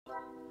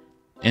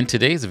In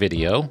today's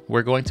video,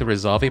 we're going to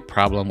resolve a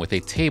problem with a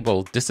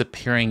table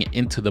disappearing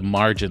into the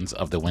margins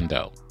of the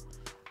window.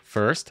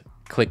 First,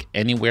 click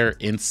anywhere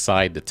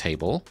inside the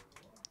table.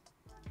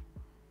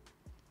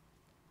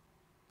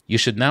 You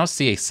should now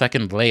see a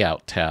second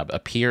layout tab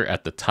appear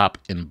at the top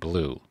in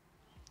blue.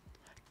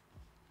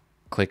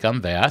 Click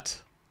on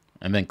that,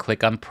 and then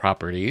click on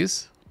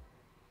Properties.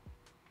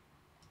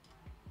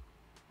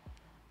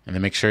 And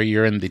then make sure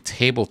you're in the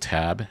Table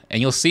tab,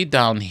 and you'll see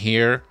down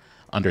here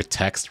under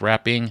Text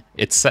Wrapping,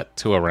 it's set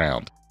to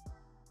Around.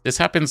 This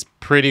happens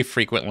pretty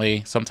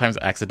frequently, sometimes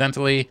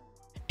accidentally,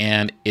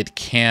 and it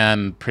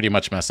can pretty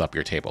much mess up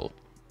your table.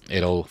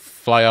 It'll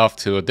fly off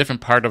to a different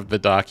part of the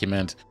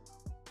document,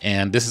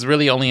 and this is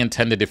really only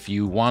intended if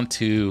you want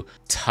to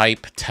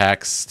type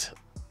text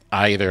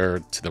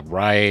either to the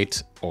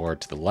right or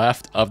to the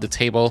left of the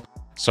table,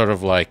 sort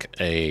of like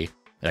a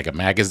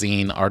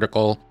magazine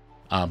article.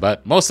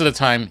 But most of the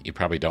time, you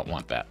probably don't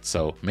want that.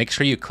 So make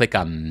sure you click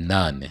on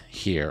None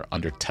here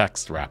under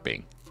Text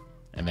Wrapping,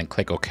 and then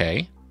click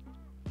OK.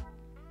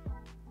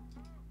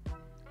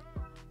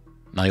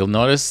 Now you'll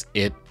notice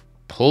it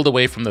pulled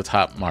away from the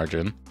top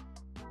margin.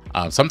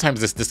 Sometimes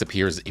this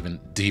disappears even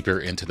deeper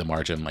into the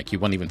margin, like you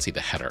won't even see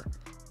the header.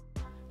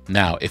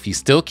 Now, if you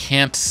still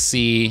can't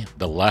see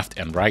the left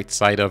and right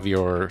side of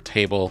your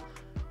table,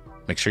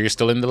 make sure you're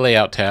still in the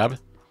Layout tab.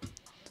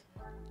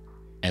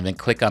 And then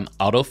click on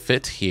Auto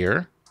Fit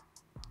here,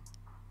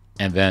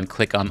 and then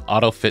click on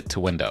Auto Fit to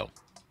Window.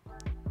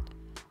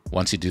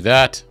 Once you do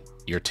that,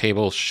 your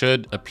table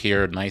should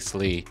appear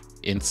nicely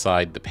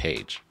inside the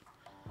page.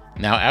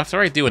 Now, after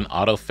I do an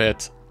auto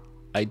fit,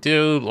 I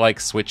do like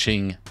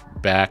switching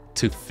back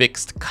to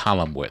fixed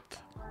column width.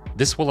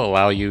 This will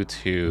allow you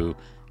to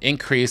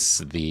increase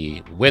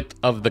the width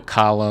of the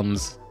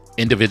columns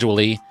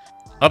individually.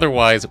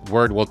 Otherwise,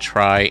 Word will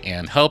try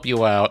and help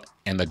you out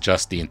and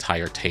adjust the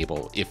entire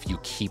table if you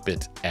keep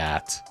it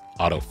at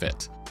auto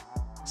fit.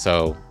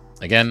 So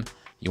again,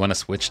 you want to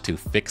switch to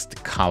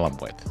fixed column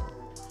width.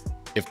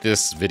 If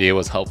this video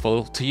was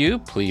helpful to you,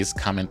 please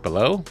comment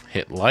below,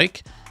 hit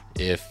like.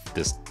 If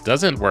this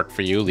doesn't work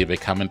for you, leave a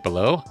comment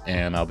below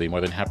and I'll be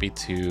more than happy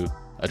to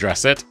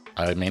address it.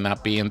 It may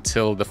not be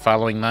until the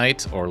following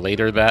night or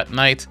later that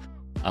night,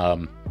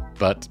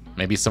 but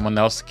maybe someone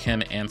else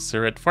can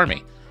answer it for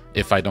me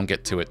if I don't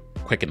get to it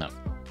quick enough.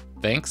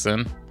 Thanks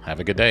and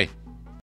have a good day.